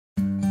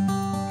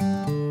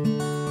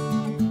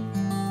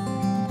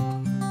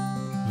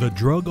The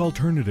Drug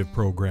Alternative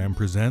Program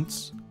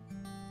presents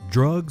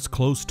Drugs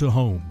Close to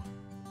Home.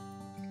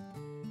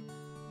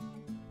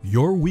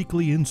 Your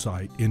weekly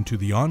insight into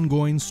the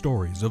ongoing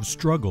stories of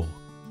struggle,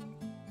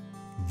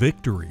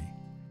 victory,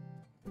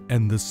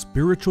 and the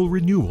spiritual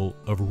renewal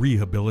of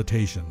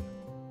rehabilitation.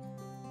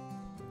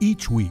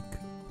 Each week,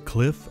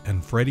 Cliff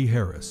and Freddie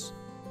Harris,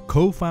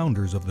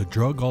 co-founders of the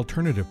Drug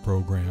Alternative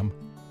Program,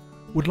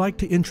 would like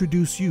to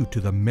introduce you to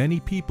the many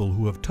people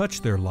who have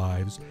touched their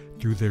lives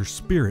through their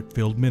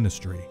spirit-filled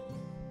ministry.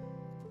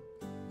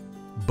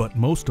 But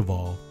most of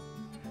all,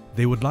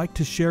 they would like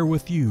to share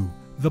with you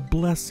the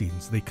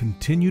blessings they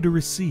continue to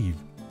receive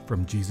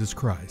from Jesus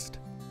Christ.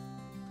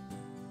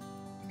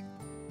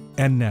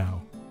 And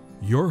now,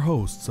 your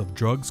hosts of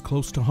Drugs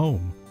Close to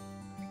Home,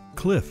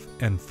 Cliff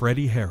and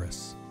Freddie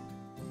Harris.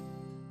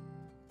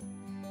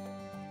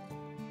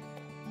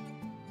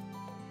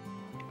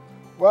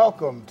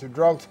 Welcome to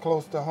Drugs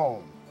Close to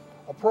Home,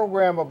 a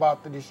program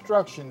about the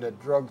destruction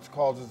that drugs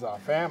causes our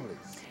families.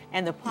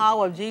 And the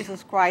power of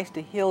Jesus Christ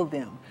to heal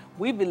them.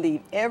 We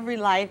believe every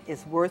life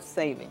is worth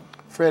saving.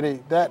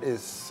 Freddie, that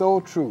is so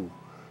true,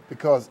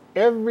 because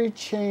every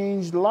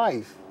changed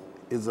life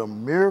is a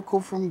miracle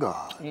from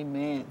God.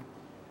 Amen.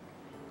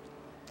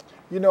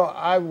 You know,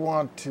 I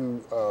want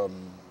to,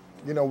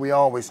 we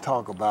always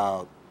talk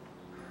about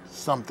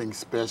something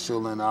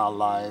special in our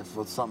life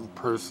or something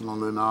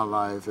personal in our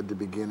life at the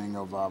beginning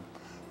of our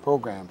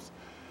programs.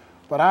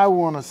 But I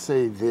want to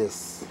say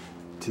this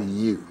to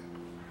you.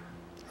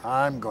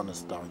 I'm going to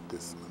start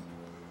this one.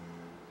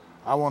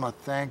 I want to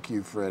thank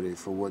you, Freddie,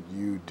 for what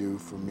you do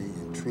for me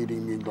and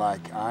treating me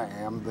like I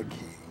am the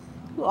king.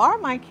 You are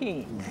my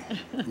king.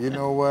 You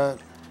know what?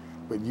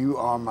 But you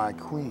are my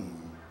queen.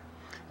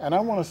 And I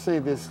want to say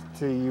this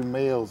to you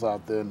males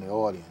out there in the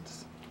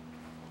audience.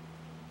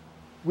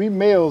 We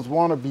males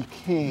want to be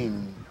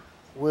king,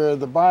 where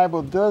the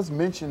Bible does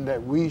mention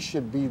that we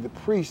should be the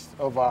priests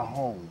of our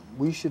home.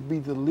 We should be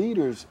the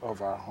leaders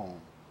of our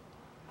home.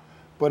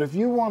 But if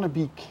you want to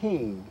be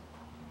king,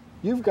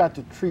 you've got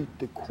to treat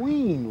the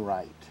queen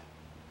right.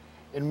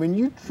 And when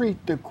you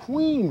treat the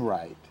queen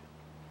right,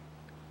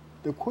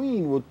 the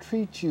queen will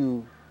treat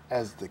you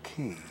as the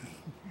king.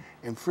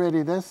 And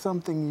Freddie, that's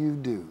something you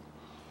do.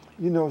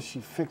 You know, she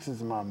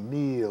fixes my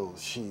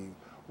meals. She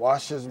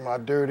washes my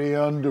dirty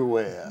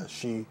underwear.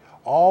 She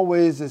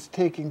always is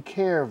taking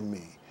care of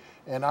me.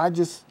 And I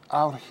just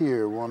out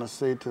here want to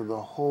say to the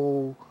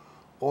whole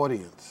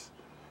audience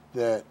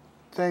that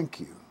thank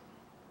you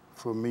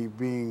for me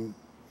being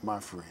my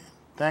friend.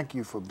 Thank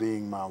you for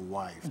being my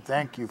wife.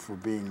 Thank you for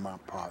being my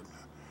partner.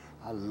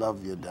 I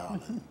love you,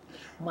 darling.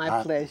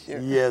 My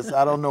pleasure. Yes,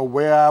 I don't know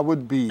where I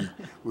would be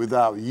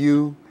without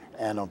you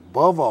and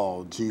above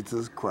all,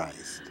 Jesus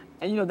Christ.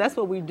 And you know, that's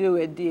what we do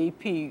at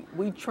DAP.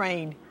 We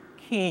train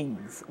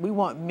kings. We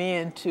want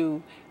men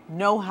to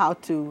know how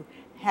to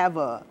have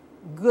a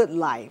good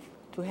life,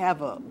 to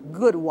have a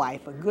good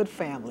wife, a good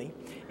family.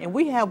 And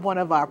we have one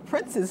of our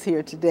princes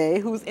here today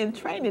who's in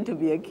training to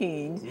be a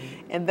king,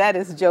 and that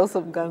is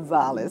Joseph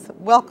Gonzales.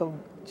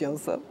 Welcome,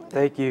 Joseph.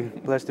 Thank you.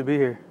 Blessed to be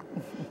here.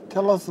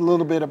 Tell us a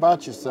little bit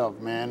about yourself,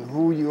 man,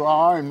 who you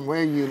are and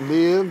where you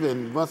live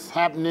and what's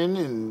happening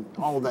and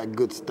all that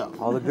good stuff.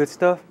 All the good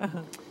stuff?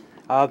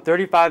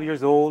 35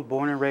 years old,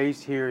 born and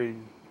raised here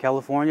in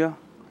California,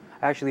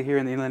 actually here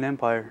in the Inland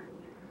Empire.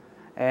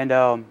 And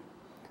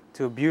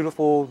to a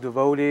beautiful,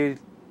 devoted,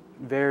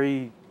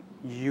 very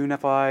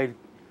unified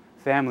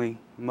family,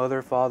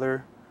 mother,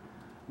 father,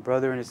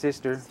 brother, and a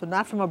sister. So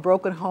not from a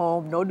broken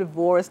home, no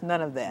divorce,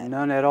 none of that?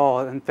 None at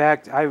all. In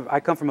fact, I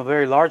come from a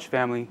very large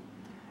family,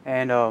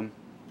 and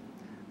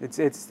it's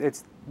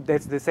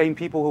the same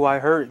people who I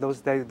hurt,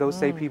 those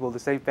same people, the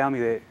same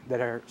family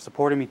that are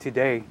supporting me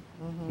today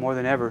more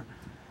than ever.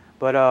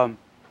 But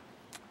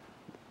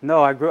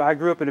no, I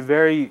grew up in a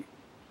very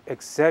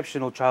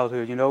exceptional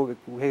childhood. You know,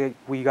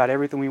 we got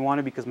everything we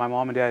wanted because my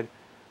mom and dad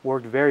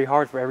worked very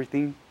hard for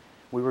everything.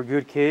 We were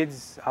good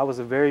kids. I was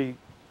a very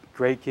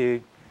great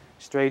kid.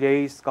 Straight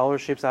A's,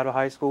 scholarships out of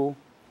high school,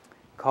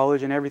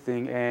 college and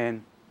everything.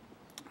 And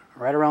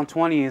right around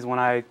 20 is when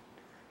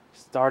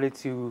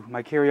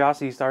my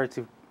curiosity started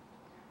to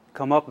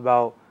come up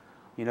about,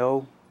 you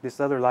know, this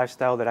other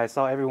lifestyle that I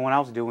saw everyone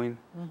else doing,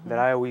 that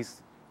I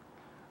always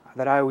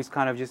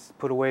kind of just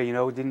put away, you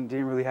know, didn't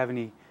really have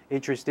any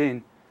interest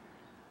in.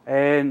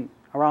 And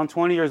around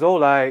 20 years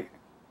old, I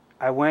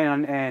went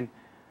on, and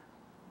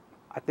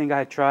I think I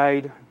had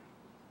tried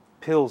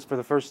pills for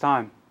the first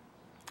time.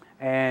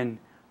 And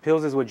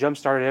pills is what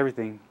jump-started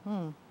everything.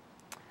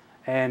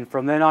 And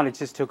from then on, it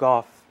just took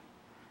off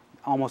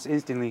almost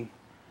instantly.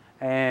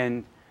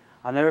 And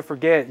I'll never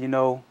forget, you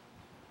know,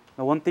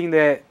 the one thing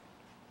that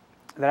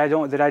I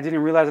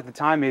didn't realize at the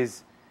time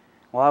is,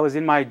 while I was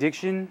in my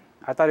addiction,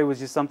 I thought it was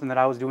just something that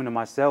I was doing to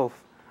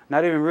myself,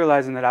 not even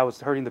realizing that I was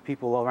hurting the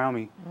people around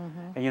me.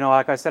 And you know,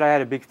 like I said, I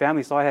had a big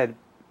family, so I had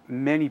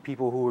many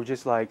people who were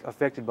just like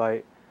affected by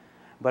it.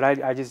 But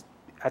I just,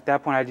 at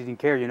that point, I didn't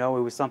care, you know.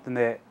 It was something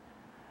that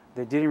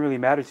didn't really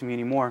matter to me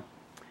anymore.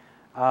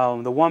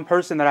 The one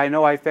person that I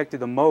know I affected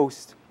the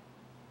most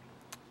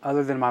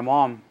other than my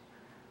mom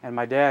and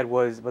my dad,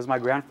 was my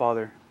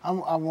grandfather. I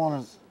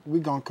want to, we're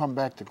going to come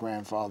back to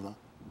grandfather,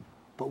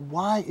 but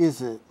why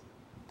is it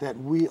that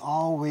we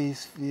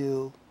always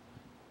feel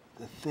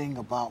the thing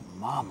about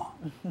mama?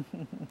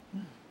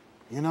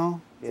 You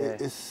know? Yeah.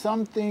 It's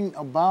something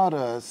about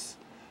us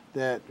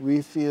that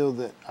we feel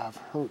that I've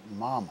hurt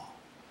mama.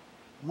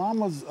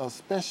 Mamas are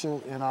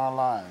special in our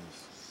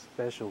lives.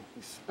 Special.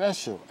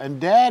 Special. And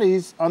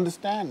daddies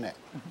understand that.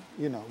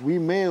 You know, we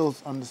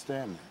males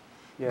understand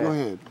that. Yeah. Go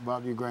ahead,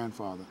 about your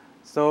grandfather.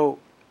 So,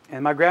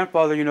 and my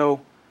grandfather, you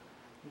know,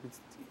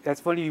 that's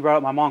funny you brought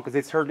up my mom, because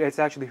it's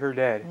actually her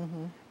dad.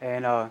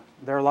 And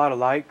they're a lot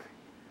alike.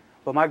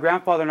 But my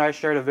grandfather and I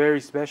shared a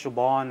very special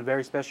bond, a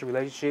very special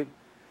relationship.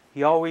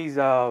 He always,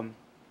 I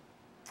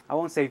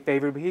won't say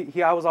favored,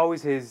 but I was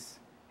always his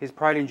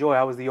pride and joy.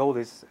 I was the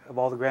oldest of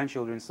all the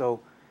grandchildren.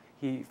 So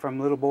from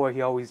little boy,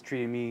 he always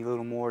treated me a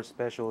little more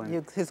special. And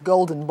You're his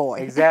golden boy.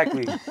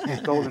 exactly, his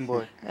golden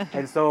boy.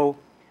 And so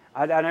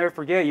I never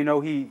forget, you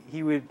know,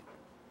 he would,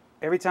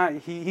 every time,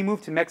 he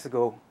moved to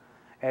Mexico.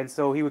 And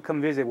so he would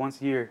come visit once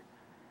a year.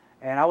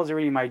 And I was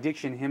already in my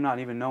addiction, him not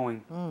even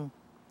knowing.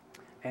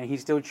 And he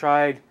still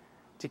tried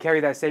to carry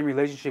that same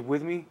relationship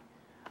with me.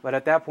 But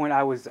at that point,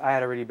 I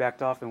had already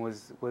backed off, and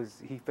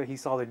he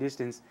saw the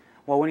distance.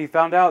 Well, when he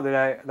found out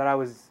that I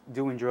was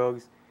doing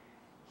drugs,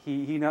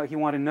 he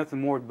wanted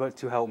nothing more but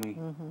to help me,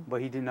 but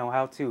he didn't know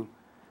how to.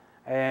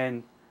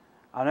 And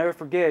I'll never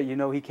forget, you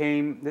know, he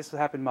came. This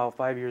happened about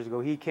 5 years ago.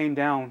 He came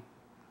down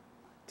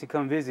to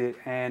come visit,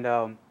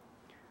 and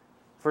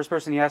first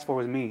person he asked for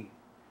was me.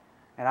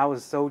 And I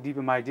was so deep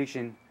in my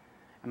addiction,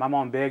 and my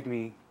mom begged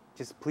me,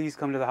 just please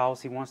come to the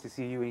house. He wants to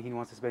see you, and he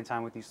wants to spend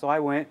time with you. So I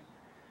went.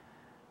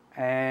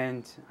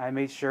 And I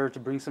made sure to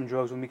bring some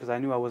drugs with me because I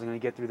knew I wasn't going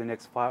to get through the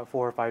next 4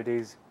 or 5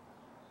 days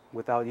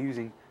without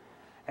using.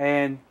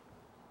 And,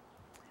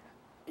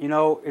 you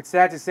know, it's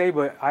sad to say,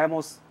 but I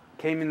almost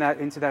came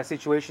into that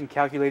situation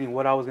calculating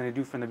what I was going to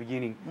do from the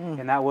beginning.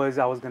 And that was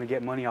I was going to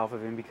get money off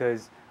of him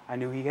because I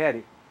knew he had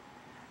it.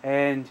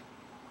 And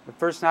the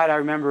first night I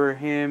remember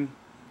him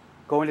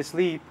going to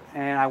sleep,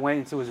 and I went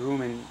into his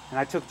room and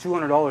I took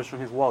 $200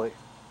 from his wallet.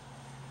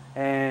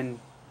 And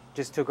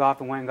just took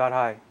off and went and got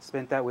high.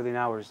 Spent that within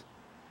hours.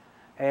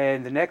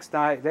 And the next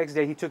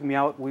day he took me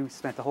out. We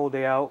spent the whole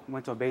day out.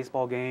 Went to a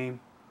baseball game.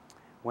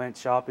 Went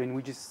shopping.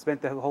 We just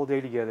spent the whole day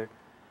together.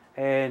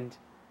 And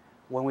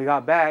when we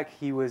got back,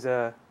 he was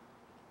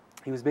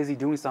busy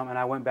doing something. And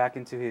I went back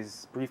into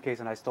his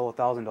briefcase and I stole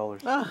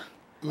 $1,000.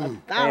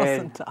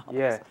 $1,000.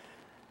 Yeah.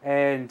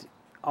 And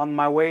on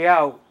my way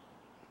out,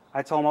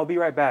 I told him I'll be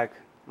right back.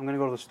 I'm gonna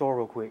go to the store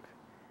real quick.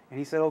 And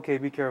he said, "Okay,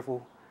 be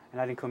careful." And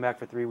I didn't come back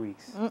for 3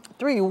 weeks.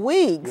 3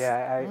 weeks?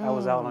 Yeah, I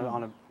was out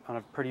on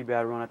a pretty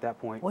bad run at that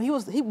point. Well,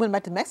 he went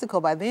back to Mexico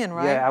by then,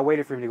 right? Yeah, I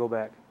waited for him to go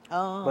back.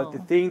 Oh. But the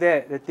thing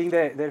that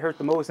hurt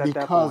the most at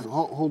that point. Because,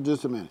 hold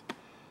just a minute.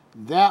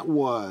 That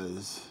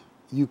was,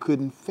 you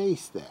couldn't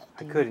face that.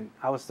 I couldn't.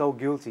 I was so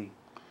guilty.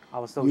 I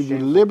was so You shameful.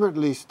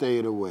 deliberately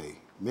stayed away.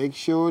 Make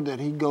sure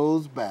that he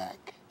goes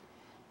back.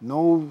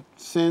 No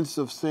sense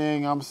of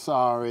saying I'm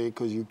sorry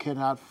because you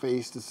cannot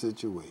face the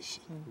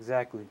situation.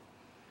 Exactly.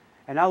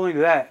 And not only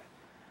that,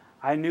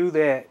 I knew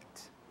that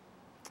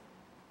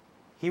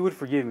he would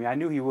forgive me. I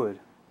knew he would.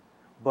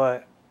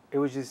 But it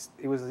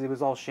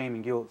was all shame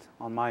and guilt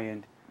on my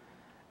end.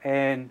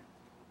 And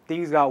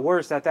things got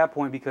worse at that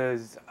point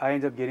because I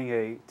ended up getting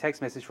a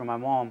text message from my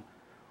mom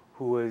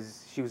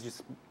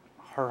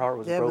her heart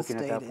was broken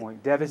at that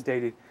point,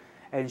 devastated.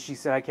 And she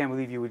said, "I can't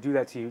believe you would do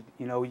that to you.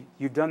 You know,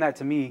 you've done that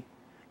to me.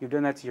 You've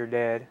done that to your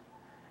dad.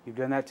 You've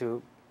done that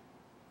to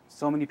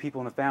so many people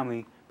in the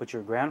family. But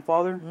your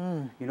grandfather,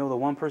 you know, the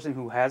one person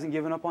who hasn't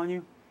given up on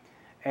you."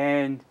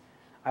 And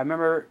I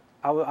remember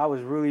I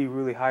was really,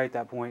 really high at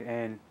that point.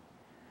 And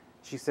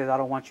she said, "I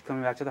don't want you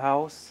coming back to the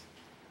house.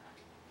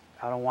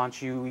 I don't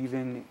want you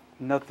even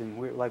nothing.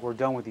 We're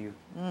done with you."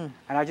 And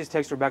I just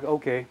texted her back,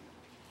 "Okay."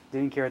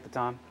 Didn't care at the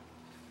time.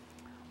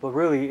 But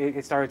really,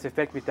 it started to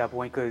affect me at that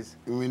point because...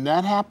 When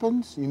that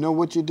happens, you know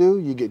what you do?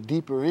 You get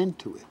deeper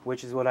into it.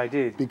 Which is what I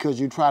did.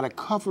 Because you try to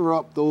cover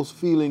up those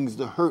feelings,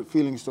 the hurt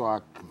feelings, so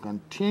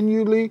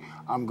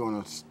I'm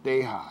going to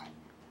stay high.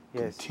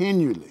 Yes.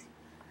 Continually.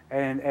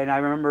 And I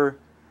remember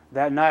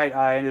that night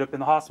I ended up in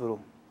the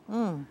hospital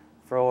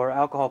for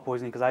alcohol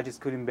poisoning because I just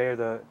couldn't bear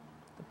the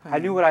I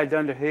knew what I had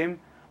done to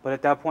him, but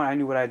at that point I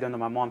knew what I had done to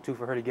my mom too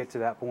for her to get to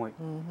that point.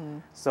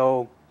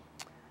 So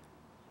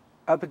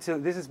up until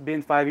this has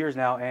been 5 years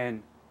now,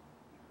 and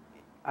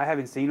I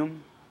haven't seen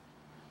him,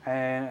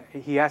 and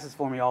he asks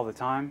for me all the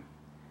time,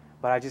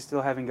 but I just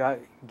still haven't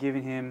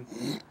given him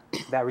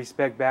that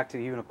respect back to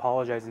even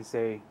apologize and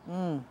say,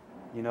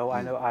 you know,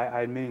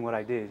 I admitting what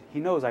I did. He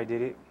knows I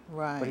did it,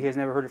 right, but he has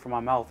never heard it from my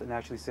mouth and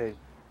actually said,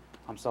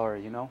 "I'm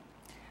sorry," you know.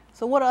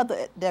 So what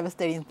other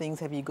devastating things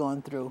have you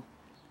gone through?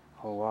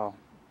 Oh, wow.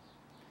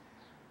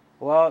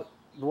 Well,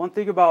 the one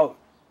thing about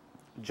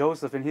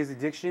Joseph and his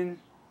addiction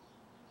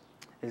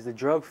is the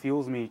drug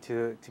fuels me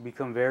to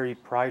become very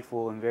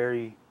prideful and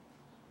very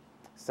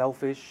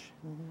selfish.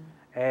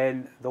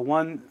 And the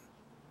one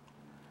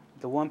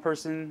the one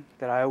person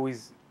that I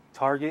always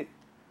target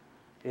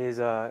is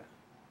are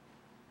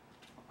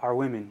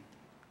women.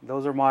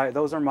 Those are like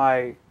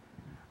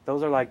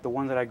the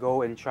ones that I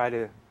go and try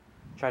to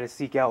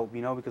seek out,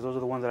 you know, because those are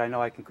the ones that I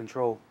know I can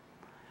control.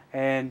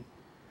 And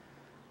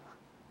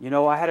you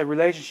know, I had a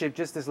relationship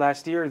just this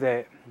last year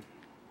that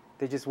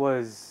just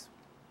was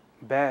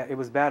bad. It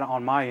was bad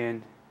on my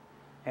end,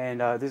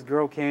 and this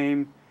girl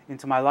came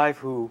into my life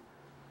who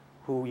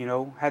you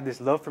know had this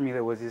love for me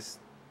that was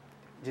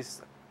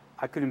just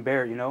I couldn't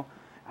bear it, you know.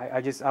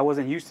 I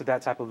wasn't used to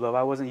that type of love.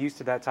 I wasn't used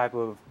to that type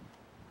of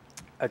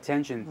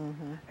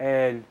attention,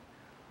 and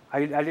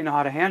I didn't know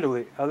how to handle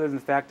it, other than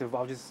the fact of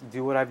I'll just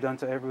do what I've done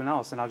to everyone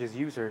else, and I'll just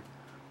use her.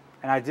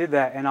 And I did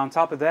that, and on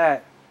top of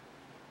that,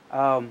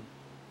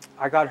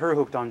 I got her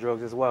hooked on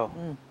drugs as well.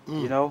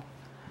 You know,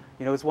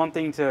 it's one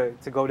thing to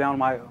go down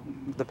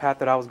the path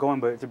that I was going,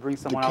 but to bring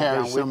someone else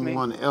down with me,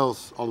 someone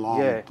else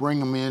along, bring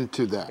them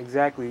into that.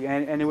 Exactly,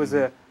 and it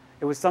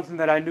was something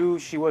that I knew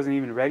she wasn't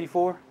even ready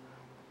for,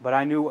 but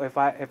I knew if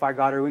I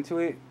got her into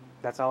it,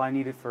 that's all I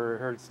needed for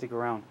her to stick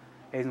around,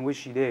 and which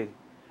she did.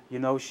 You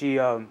know, she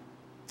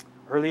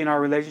early in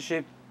our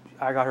relationship,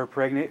 I got her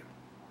pregnant,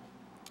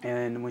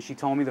 and when she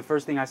told me, the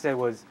first thing I said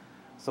was,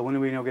 "So when are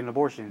we gonna get an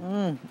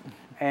abortion?"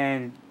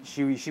 And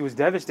she was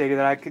devastated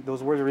that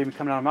those words were even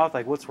coming out of her mouth,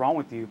 like, "What's wrong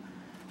with you?"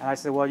 And I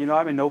said, "Well, you know,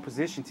 I'm in no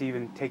position to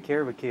even take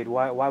care of a kid.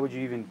 Why would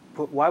you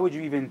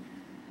even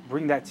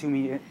bring that to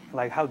me?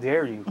 Like, how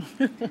dare you?"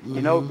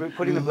 You know,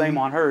 putting the blame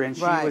on her. And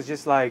she was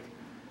just like,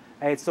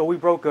 hey, so we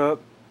broke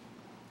up.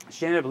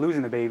 She ended up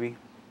losing the baby.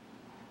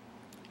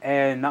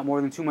 And not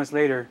more than 2 months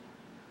later,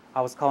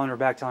 I was calling her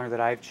back, telling her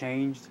that I've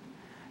changed,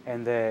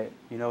 and that,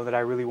 you know, that I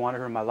really wanted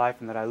her in my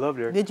life and that I loved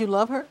her. Did you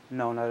love her?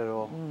 No, not at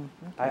all.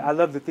 I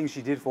love the things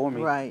she did for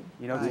me. Right.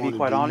 You know, right. to be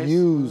quite honest.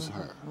 Use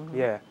her.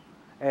 Yeah.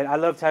 And I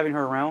loved having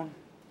her around.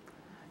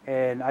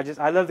 And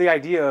I love the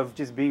idea of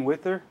just being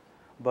with her.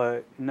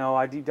 But no,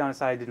 I deep down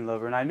inside I didn't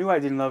love her. And I knew I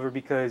didn't love her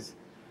because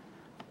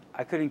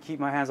I couldn't keep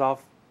my hands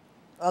off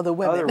other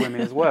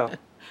women as well.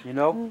 You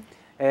know?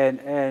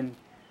 And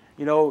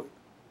you know,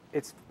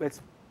 it's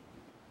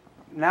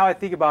now I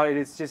think about it,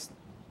 it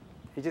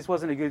just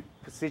wasn't a good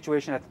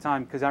situation at the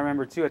time, because I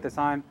remember too at the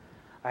time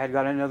I had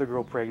got another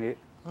girl pregnant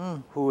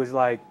who was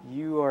like,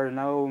 "You are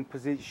no in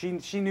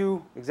position." She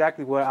knew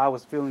exactly what I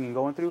was feeling and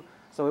going through.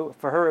 So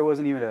for her, it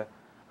wasn't even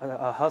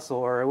a hustle,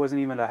 or it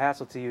wasn't even a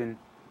hassle to even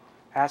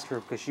ask her,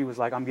 because she was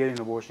like, "I'm getting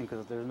an abortion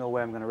because there's no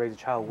way I'm going to raise a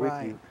child with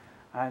you."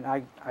 And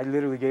I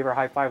literally gave her a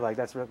high five, like,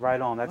 "That's right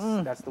on.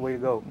 That's the way to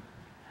go."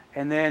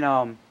 And then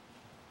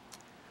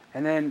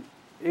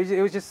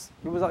it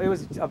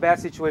was a bad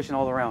situation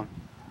all around.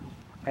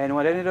 And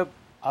what ended up,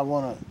 I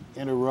want to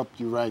interrupt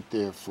you right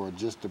there for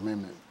just a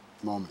moment.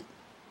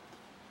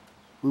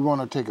 We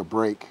want to take a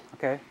break.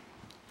 okay,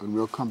 And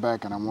we'll come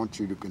back, and I want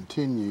you to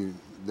continue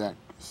that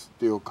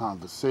still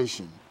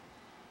conversation.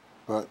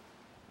 But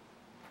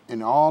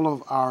in all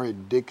of our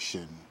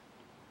addiction,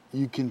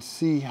 you can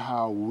see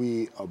how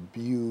we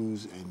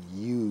abuse and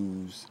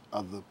use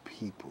other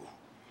people.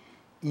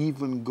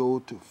 Even go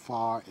too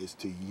far as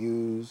to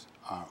use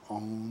our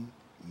own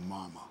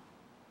mama.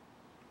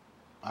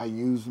 I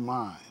use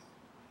mine.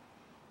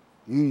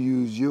 You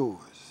use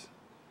yours.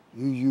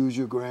 You use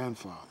your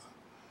grandfather.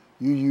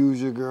 You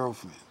use your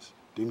girlfriends.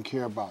 Didn't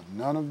care about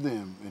none of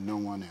them and no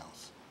one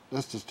else.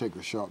 Let's just take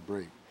a short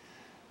break,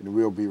 and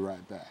we'll be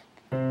right back.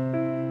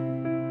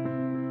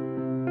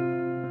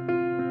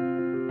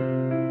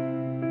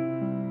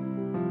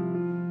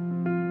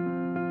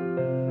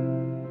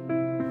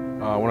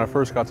 When I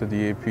first got to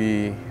DAP,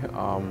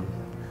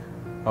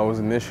 I was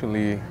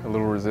initially a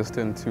little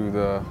resistant to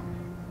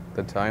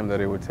the time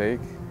that it would take,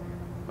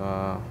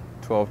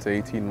 12 to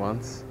 18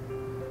 months.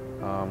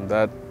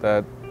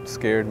 That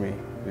scared me,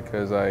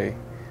 because I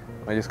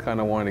just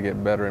kind of wanted to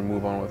get better and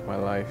move on with my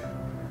life.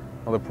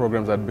 All the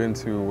programs I'd been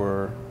to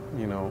were,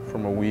 you know,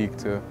 from a week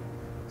to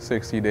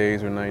 60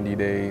 days or 90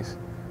 days,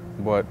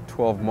 but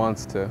 12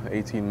 months to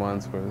 18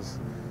 months was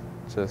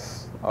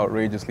just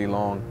outrageously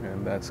long,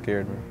 and that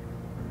scared me.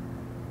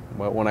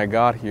 But when I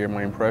got here,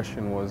 my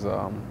impression was,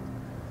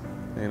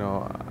 you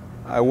know,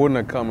 I wouldn't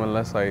have come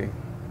unless I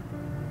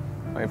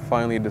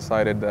finally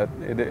decided that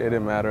it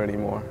didn't matter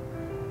anymore.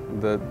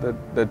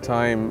 The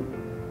time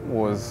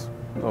was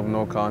of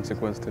no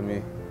consequence to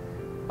me.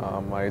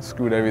 I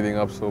screwed everything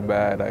up so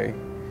bad. I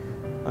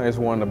just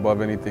wanted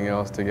above anything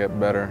else to get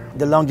better.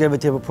 The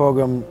longevity of a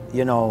program,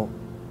 you know,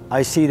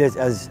 I see it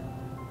as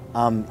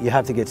you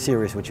have to get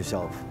serious with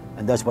yourself,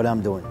 and that's what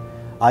I'm doing.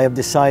 I have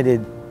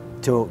decided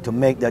to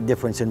make that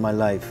difference in my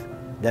life.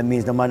 That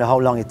means no matter how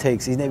long it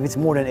takes, even if it's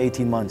more than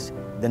 18 months,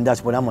 then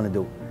that's what I'm gonna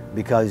do,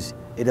 because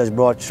it has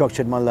brought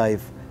structure in my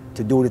life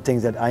to do the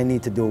things that I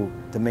need to do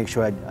to make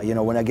sure, you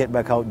know, when I get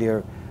back out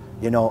there,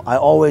 you know, I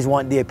always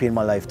want DAP in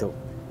my life too,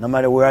 no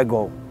matter where I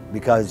go,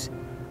 because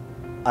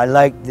I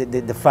like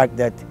the fact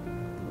that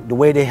the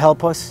way they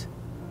help us,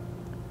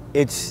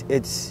 it's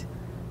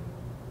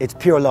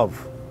pure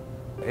love.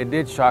 It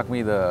did shock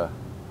me the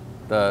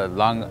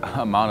long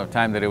amount of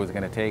time that it was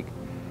going to take,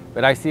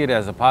 but I see it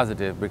as a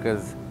positive,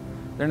 because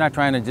they're not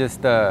trying to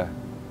just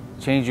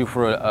change you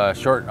for a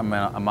short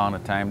amount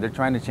of time. They're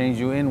trying to change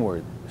you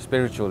inward,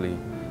 spiritually,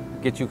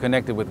 get you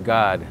connected with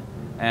God,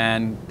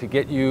 and to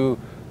get you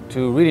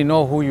to really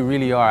know who you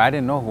really are. I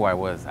didn't know who I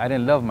was. I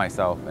didn't love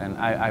myself, and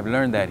I've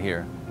learned that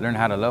here. Learned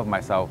how to love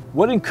myself.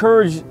 What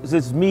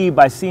encourages me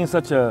by seeing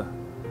such a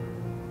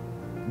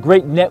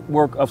great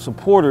network of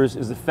supporters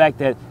is the fact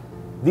that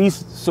these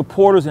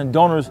supporters and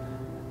donors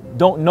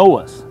don't know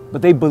us,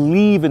 but they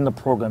believe in the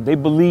program. They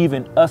believe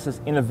in us as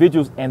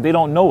individuals, and they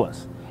don't know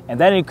us. And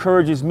that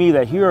encourages me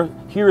that here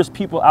is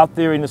people out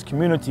there in this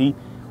community,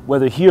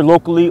 whether here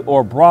locally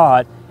or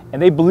abroad,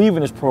 and they believe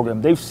in this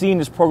program. They've seen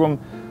this program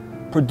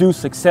produce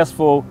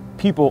successful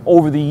people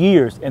over the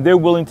years, and they're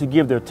willing to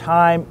give their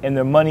time and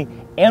their money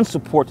and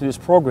support to this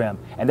program.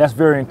 And that's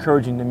very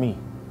encouraging to me.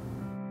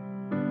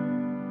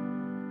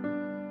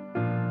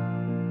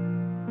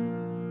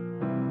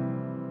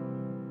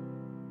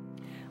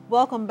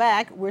 Welcome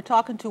back. We're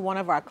talking to one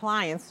of our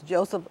clients,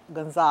 Joseph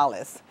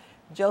Gonzales.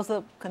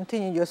 Joseph,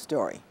 continue your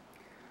story.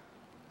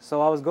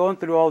 So I was going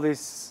through all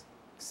these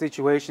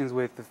situations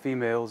with the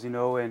females, you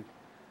know, and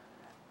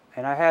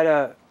I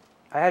had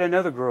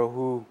another girl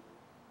who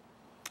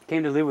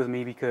came to live with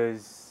me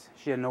because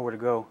she had nowhere to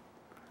go.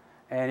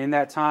 And in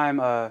that time,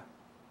 I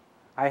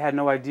had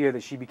no idea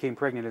that she became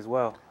pregnant as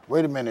well.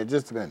 Wait a minute,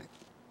 just a minute.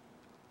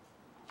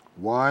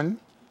 1,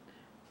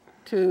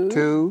 Two.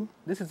 2,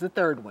 This is the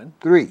third one.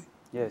 3.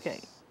 Yes. Okay.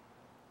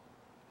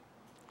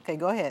 Okay,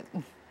 go ahead.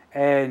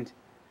 And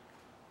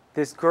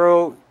this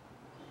girl,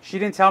 she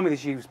didn't tell me that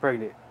she was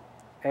pregnant.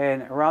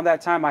 And around that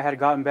time, I had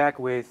gotten back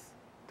with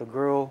the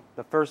girl,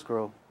 the first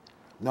girl.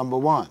 Number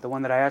 1. The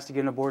one that I asked to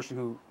get an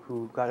abortion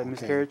who got a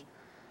miscarriage.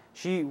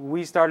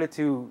 We started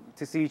to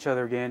see each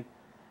other again.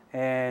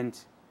 And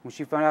when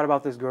she found out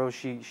about this girl,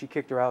 she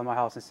kicked her out of my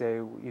house and said,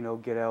 you know,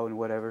 get out and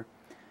whatever.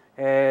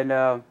 And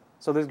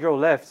so this girl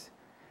left.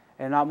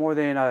 And not more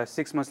than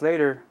 6 months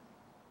later,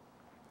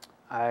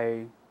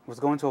 I was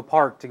going to a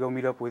park to go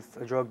meet up with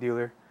a drug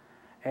dealer.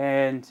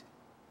 And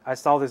I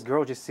saw this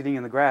girl just sitting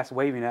in the grass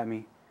waving at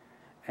me.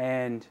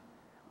 And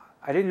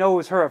I didn't know it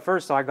was her at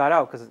first, so I got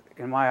out because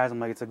in my eyes, I'm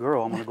like, it's a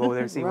girl. I'm going to go over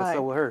there and see what's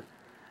up with her.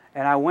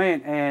 And I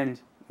went, and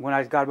when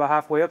I got about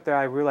halfway up there,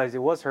 I realized it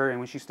was her. And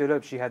when she stood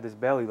up, she had this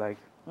belly, like,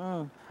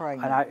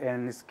 Pregnant.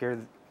 and it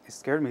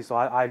scared me. So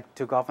I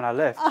took off and I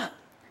left.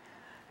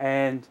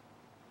 And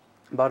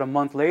about a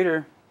month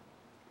later,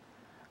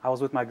 I was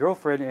with my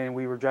girlfriend, and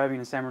we were driving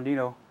in San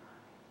Bernardino.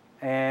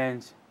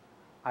 And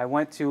I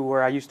went to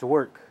where I used to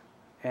work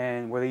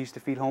and where they used to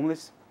feed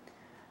homeless.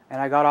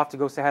 And I got off to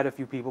go say hi to a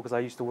few people because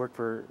I used to work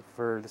for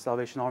the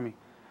Salvation Army.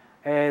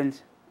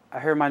 And I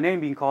heard my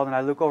name being called, and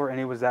I look over, and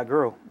it was that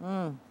girl.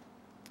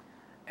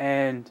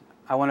 And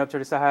I went up to her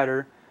to say hi to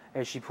her,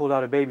 and she pulled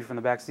out a baby from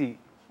the back seat.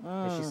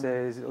 And she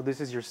says, oh,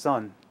 this is your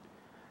son.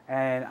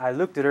 And I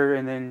looked at her,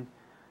 and then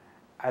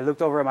I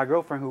looked over at my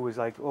girlfriend, who was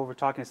like over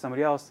talking to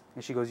somebody else.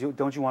 And she goes,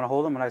 don't you want to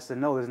hold him? And I said,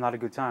 no, this is not a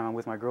good time. I'm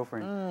with my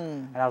girlfriend.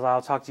 And I was like,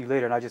 I'll talk to you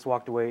later. And I just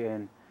walked away,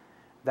 and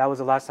that was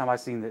the last time I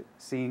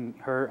seen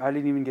her. I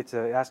didn't even get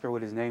to ask her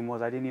what his name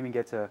was. I didn't even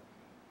get to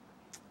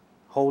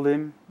hold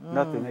him.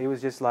 Nothing. It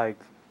was just like,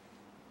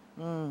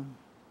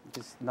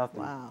 just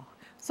nothing. Wow.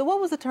 So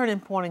what was the turning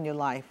point in your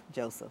life,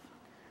 Joseph?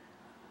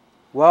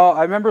 Well,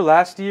 I remember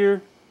last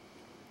year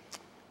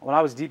when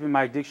I was deep in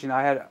my addiction,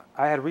 I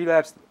had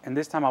relapsed, and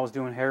this time I was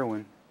doing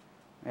heroin.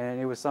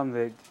 And it was something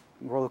that,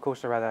 roller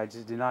coaster ride, that I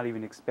just did not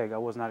even expect. I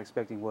was not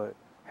expecting what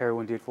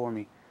heroin did for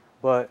me.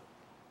 But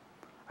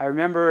I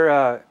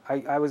remember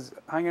I was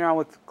hanging around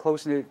with a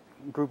close-knit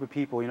group of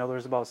people. You know, there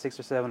was about 6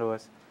 or 7 of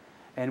us.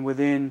 And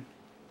within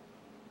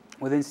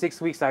 6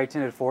 weeks, I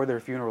attended 4 of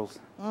their funerals.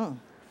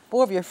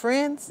 4 of your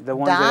friends The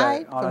ones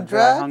died that from I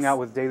drugs? hung out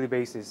with daily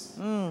basis.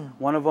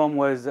 One of them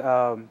was,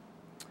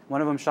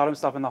 one of them shot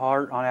himself in the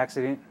heart on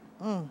accident.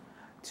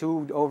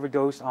 2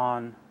 overdosed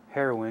on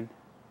heroin.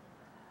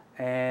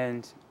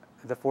 And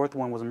the 4th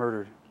one was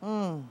murdered.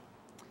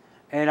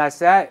 And I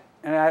sat,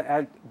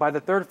 and by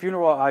the 3rd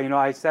funeral,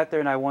 I sat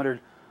there and I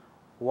wondered,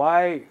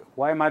 why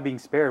am I being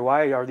spared?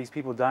 Why are these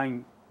people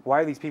dying?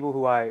 Why are these people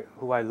who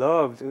I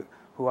loved,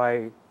 who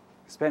I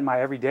spent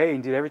my every day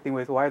and did everything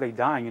with, why are they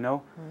dying, you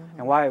know?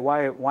 And why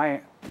aren't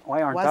I?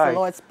 Why's the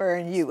Lord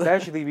sparing you?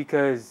 Especially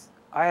because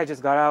I had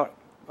just got out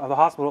of the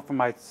hospital from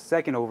my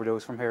 2nd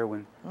overdose from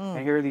heroin. And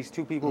here are these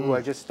 2 people who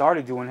had just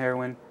started doing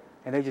heroin,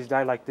 and they just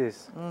died like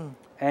this.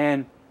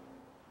 And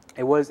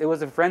it was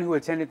a friend who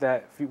attended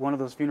one of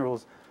those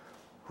funerals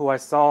who I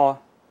saw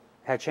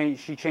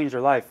she changed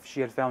her life. She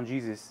had found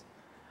Jesus.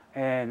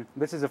 And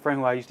this is a friend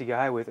who I used to get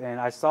high with, and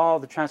I saw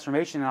the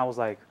transformation, and I was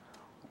like,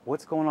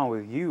 what's going on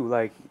with you?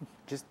 Like,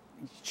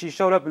 she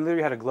showed up and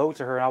literally had a glow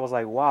to her, and I was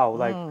like, wow,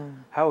 like,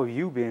 how have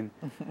you been?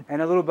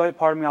 And a little bit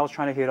part of me, I was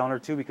trying to hit on her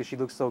too because she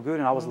looked so good,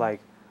 and I was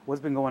like, what's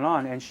been going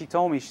on? And she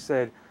told me, she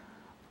said,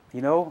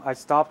 you know, I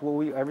stopped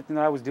everything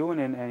that I was doing,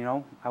 and you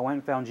know, I went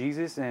and found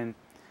Jesus, and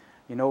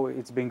you know,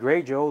 it's been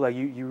great, Joe. Like,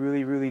 you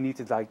really need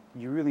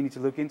to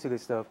look into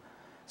this stuff.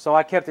 So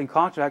I kept in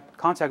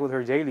contact with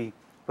her daily,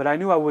 but I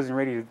knew I wasn't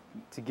ready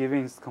to give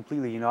in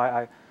completely. You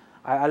know,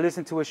 I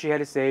listened to what she had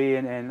to say,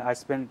 and I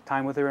spent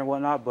time with her and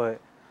whatnot,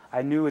 but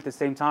I knew at the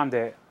same time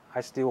that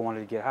I still wanted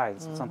to get high.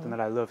 It's something that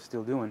I love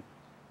still doing.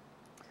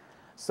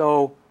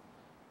 So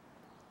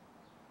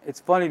it's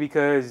funny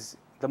because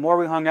the more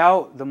we hung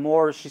out, the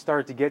more she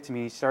started to get to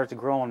me. She started to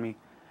grow on me.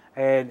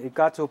 And it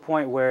got to a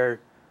point where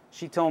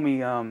she told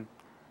me,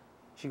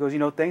 she goes, you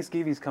know,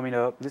 Thanksgiving's coming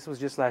up. This was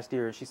just last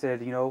year. She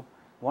said, you know,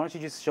 why don't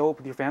you just show up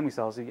with your family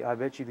selves? I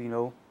bet you, you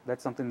know,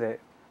 that's something that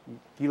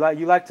you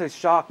like to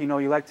shock, you know,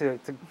 you like to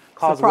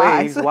cause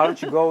Surprise. waves. Why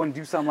don't you go and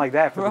do something like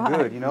that for the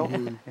good, you know,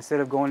 instead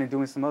of going and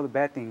doing some other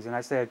bad things? And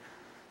I said,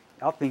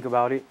 I'll think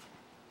about it.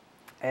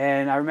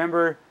 And I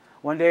remember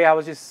one day I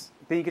was just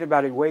thinking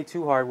about it way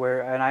too hard,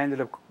 and I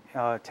ended up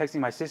texting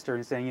my sister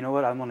and saying, you know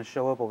what, I'm going to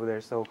show up over there.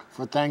 So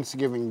For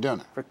Thanksgiving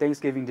dinner. for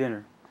Thanksgiving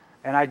dinner.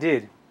 And I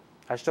did.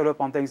 I showed up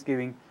on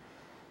Thanksgiving,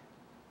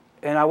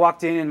 and I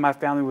walked in, and my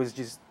family was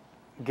just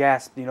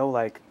gasped, you know,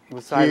 like it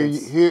was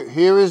silence.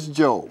 Here is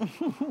Joe,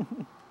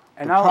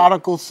 And the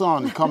prodigal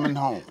son coming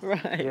home.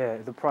 Yeah,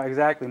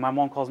 exactly. My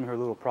mom calls me her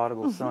little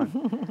prodigal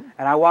son.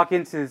 And I walk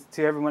into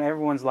everyone.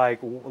 Everyone's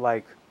like,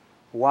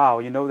 wow,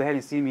 you know, they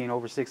hadn't seen me in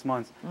over 6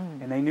 months,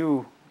 and they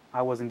knew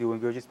I wasn't doing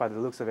good just by the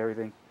looks of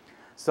everything.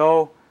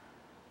 So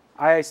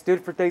I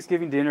stood for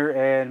Thanksgiving dinner,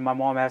 and my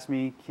mom asked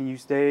me, "Can you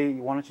stay?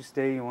 Why don't you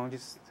stay? Why don't you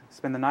just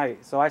spend the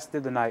night?" So I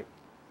stood the night.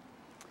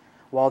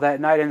 Well,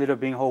 that night ended up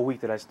being a whole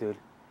week that I stood.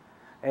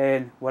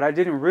 And what I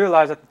didn't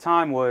realize at the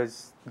time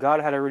was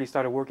God had already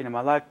started working in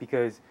my life,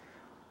 because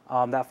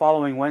that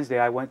following Wednesday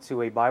I went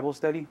to a Bible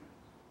study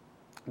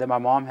that my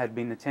mom had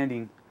been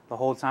attending the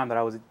whole time that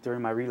I was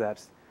during my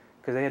relapse,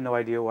 because they had no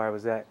idea where I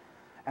was at.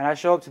 And I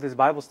show up to this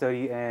Bible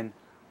study, and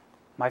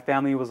my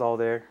family was all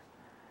there.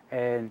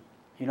 And,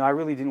 you know, I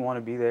really didn't want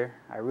to be there.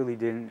 I really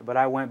didn't. But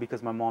I went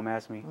because my mom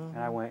asked me, and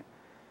I went.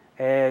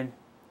 And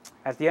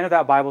at the end of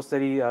that Bible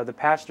study, the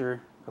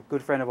pastor, a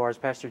good friend of ours,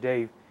 Pastor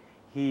Dave,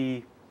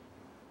 he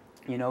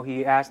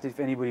asked if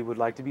anybody would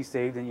like to be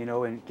saved and, you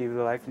know, and give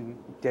their life and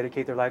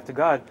dedicate their life to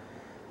God.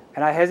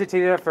 And I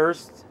hesitated at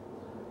first,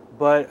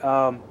 but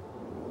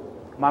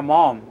my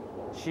mom,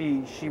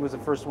 she was the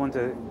first one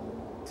to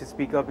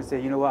speak up and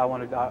say, you know what,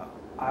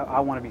 I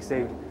want to be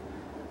saved.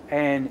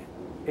 And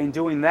in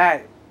doing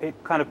that,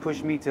 it kind of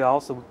pushed me to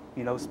also,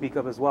 you know, speak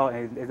up as well,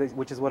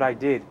 which is what I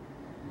did.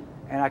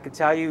 And I could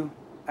tell you,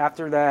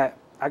 after that,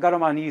 I got on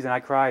my knees and I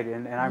cried,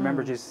 and I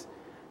remember just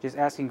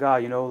asking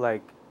God, you know,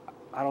 like,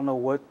 I don't know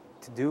what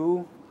to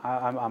do.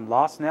 I'm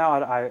lost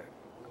now.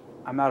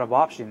 I'm out of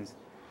options.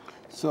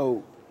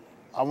 So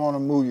I want to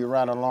move you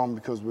right along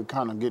because we're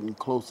kind of getting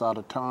close out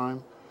of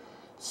time.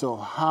 So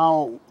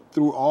how,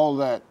 through all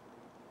that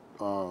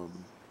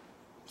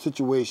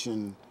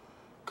situation,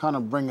 kind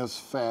of bring us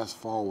fast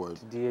forward.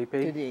 DAP?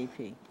 To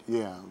DAP.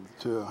 Yeah,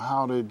 to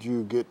how did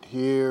you get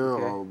here,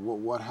 Okay. or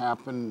what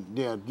happened?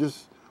 Yeah,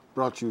 just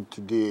brought you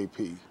to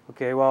DAP.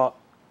 Okay, well,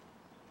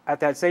 at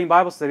that same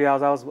Bible study,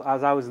 as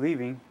I was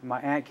leaving, my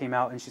aunt came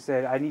out and she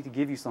said, I need to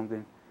give you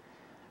something.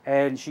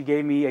 And she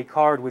gave me a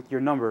card with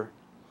your number.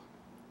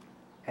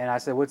 And I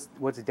said, what's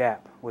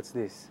DAP? What's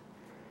this?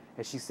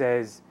 And she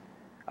says,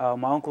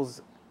 my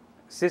uncle's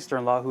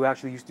sister-in-law, who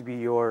actually used to be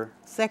your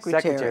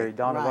secretary,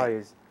 Donna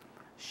Valles,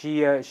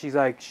 she's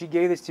like, she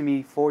gave this to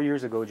me 4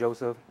 years ago,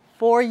 Joseph.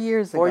 4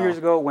 years ago. 4 years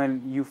ago,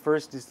 when you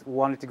first just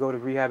wanted to go to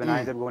rehab and I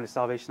ended up going to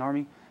Salvation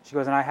Army. She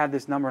goes, and I had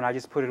this number and I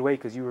just put it away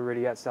because you were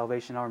already at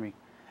Salvation Army.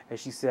 And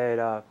she said,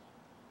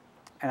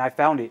 and I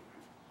found it.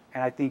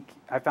 And I think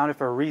I found it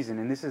for a reason,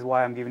 and this is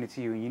why I'm giving it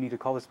to you, and you need to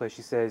call this place.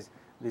 She says,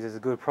 this is a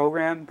good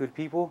program, good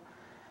people.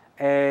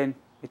 And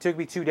it took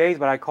me 2 days,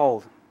 but I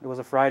called. It was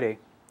a Friday.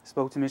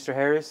 Spoke to Mr.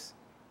 Harris,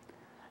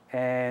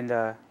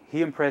 and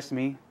he impressed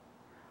me.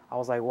 I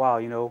was like, wow,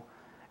 you know.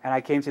 And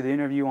I came to the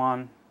interview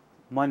on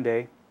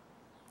Monday,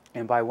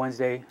 and by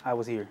Wednesday, I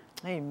was here.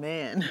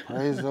 Amen.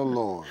 Praise the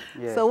Lord.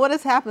 Yeah. So what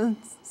has happened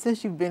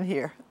since you've been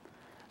here?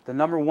 The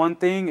number one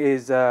thing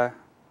is, the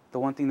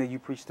one thing that you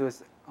preach to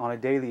us on a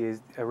daily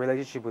is a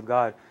relationship with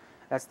God.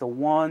 That's the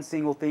one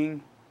single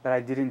thing that I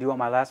didn't do on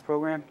my last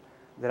program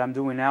that I'm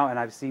doing now, and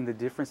I've seen the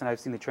difference and I've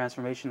seen the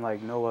transformation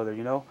like no other,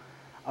 you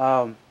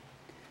know.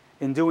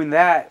 In doing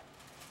that,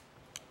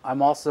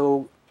 I'm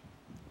also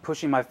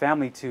pushing my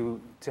family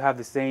to have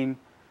the same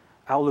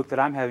outlook that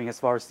I'm having as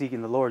far as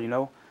seeking the Lord, you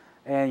know.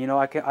 And, you know,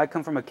 I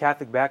come from a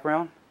Catholic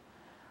background,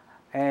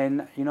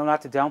 and, you know,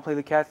 not to downplay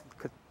the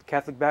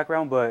Catholic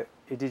background, but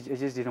it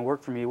just didn't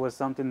work for me. It was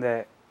something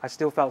that I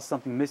still felt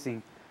something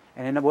missing.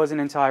 And it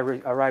wasn't until I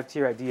arrived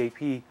here at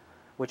DAP,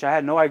 which I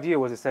had no idea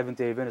was a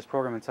Seventh-day Adventist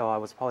program until I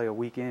was probably a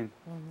week in,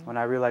 when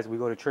I realized we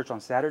go to church on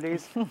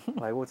Saturdays.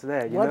 Like, what's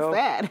that? You know? What's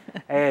that?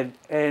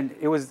 And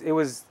it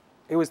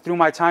was through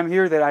my time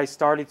here that I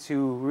started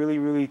to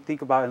really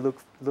think about and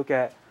look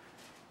at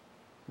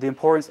the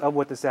importance of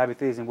what the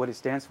Sabbath is and what it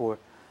stands for.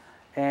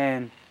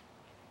 And,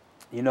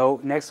 you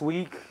know, next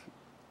week,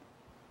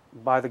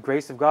 by the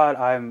grace of God,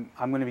 I'm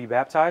going to be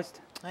baptized.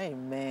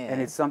 Amen.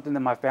 And it's something that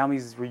my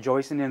family's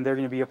rejoicing in. They're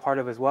going to be a part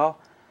of as well.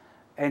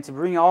 And to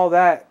bring all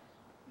that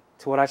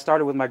to what I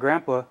started with my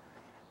grandpa,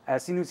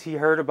 as soon as he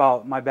heard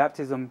about my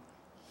baptism,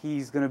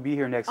 he's going to be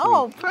here next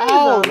Oh, week. praise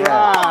All the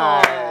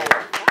right.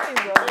 Lord. Praise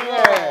the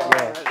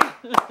Yeah.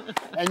 Lord.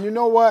 And you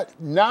know what?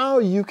 Now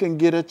you can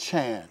get a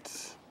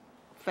chance,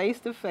 Face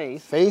to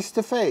face. face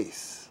to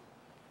face,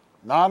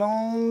 not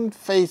on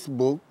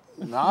Facebook,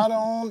 not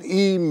on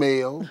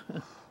email,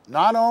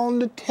 not on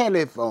the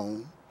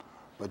telephone,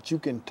 but you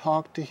can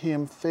talk to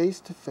him face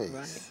to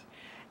face.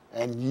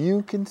 And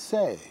you can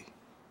say,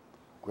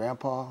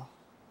 Grandpa,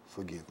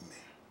 forgive me.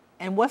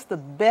 And what's the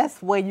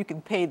best way you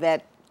can pay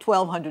that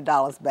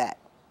 $1,200 back?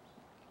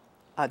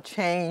 A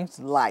changed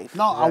life.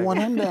 No, I want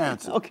him to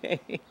answer. Okay.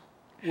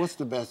 What's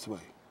the best way?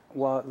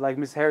 Well, like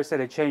Ms. Harris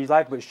said, it changed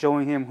life, but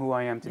showing him who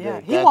I am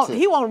Yeah, today.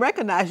 he won't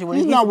recognize you when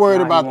He's not worried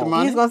Nah, he about the won't.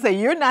 money. He's going to say,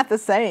 you're not the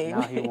same.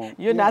 No, he won't.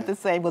 You're not the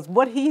same. Because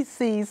what he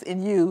sees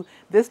in you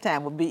this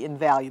time will be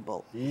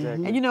invaluable.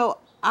 Exactly. And you know,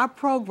 our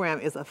program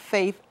is a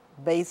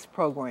faith-based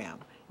program.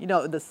 You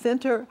know, the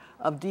center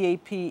of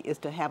DAP is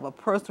to have a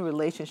personal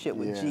relationship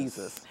with Yes,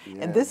 Jesus.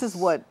 And this is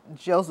yes. what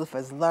Joseph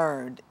has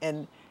learned.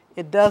 And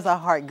it does our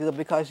heart good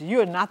because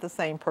you're not the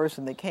same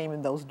person that came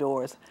in those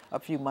doors a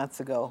few months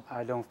ago.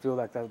 I don't feel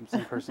like that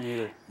same person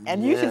either.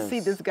 And you should see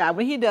Yes. this guy.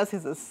 When he does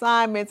his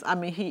assignments, I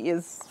mean, he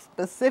is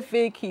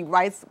specific. He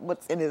writes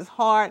what's in his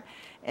heart.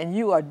 And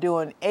you are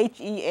doing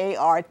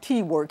HEART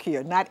work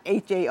here, not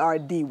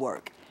HARD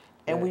work.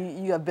 And Yeah.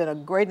 you have been a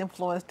great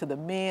influence to the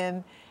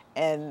men.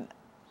 And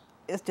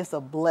it's just a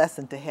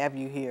blessing to have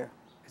you here.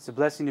 It's a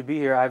blessing to be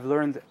here. I've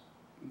learned,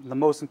 the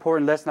most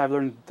important lesson I've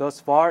learned thus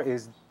far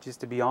is just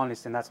to be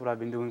honest, and that's what I've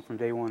been doing from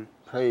day one.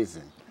 Praise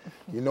him.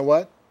 You know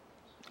what?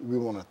 We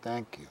want to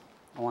thank you.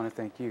 I want to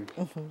thank you.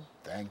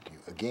 Thank you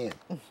again.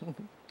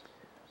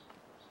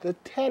 The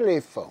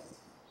telephone.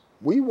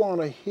 We want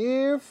to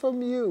hear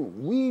from you.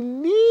 We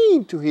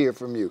need to hear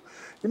from you.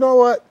 You know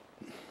what?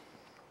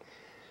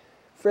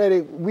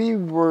 Freddie, we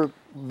work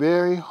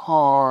very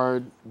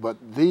hard, but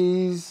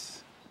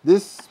this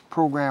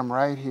program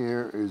right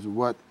here is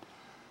what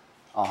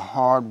our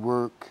hard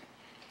work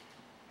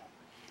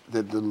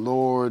that the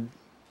Lord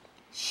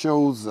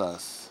shows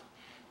us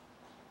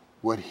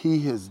what he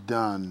has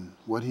done,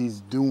 what he's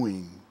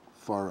doing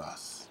for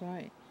us. That's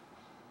right.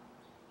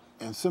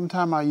 And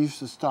sometimes I used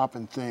to stop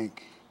and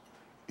think,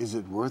 is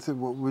it worth it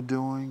what we're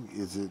doing?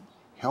 Is it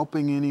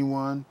helping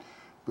anyone?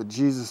 But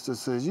Jesus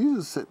just says, you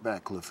just sit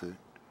back, Clifford.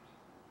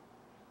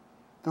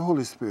 The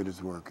Holy Spirit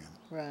is working.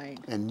 Right.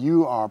 And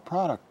you are a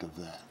product of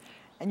that.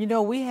 And you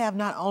know, we have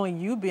not only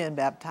you being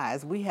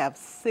baptized, we have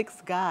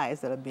 6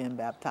 guys that are being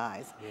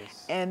baptized.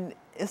 Yes. And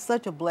it's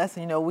such a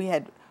blessing. You know, we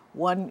had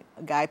one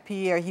guy,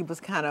 Pierre, he was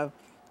kind of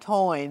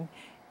toying,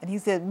 and he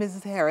said,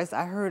 Mrs. Harris,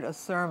 I heard the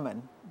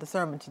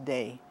sermon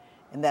today,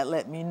 and that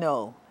let me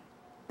know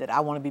that I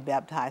want to be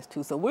baptized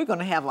too. So we're going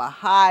to have a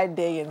high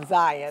day in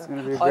Zion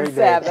gonna be a on great day.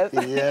 Sabbath.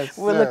 Yes,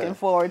 We're sir. looking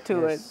forward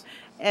to Yes. it.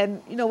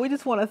 And, you know, we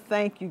just want to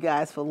thank you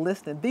guys for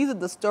listening. These are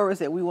the stories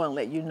that we want to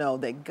let you know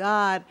that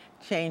God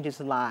changes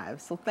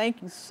lives. So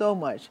thank you so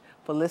much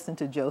for listening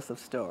to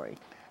Joseph's story.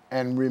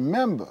 And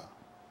remember,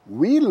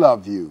 we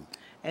love you,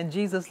 And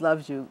Jesus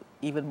loves you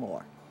even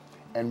more.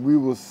 and we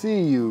will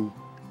see you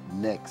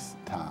next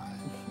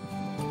time.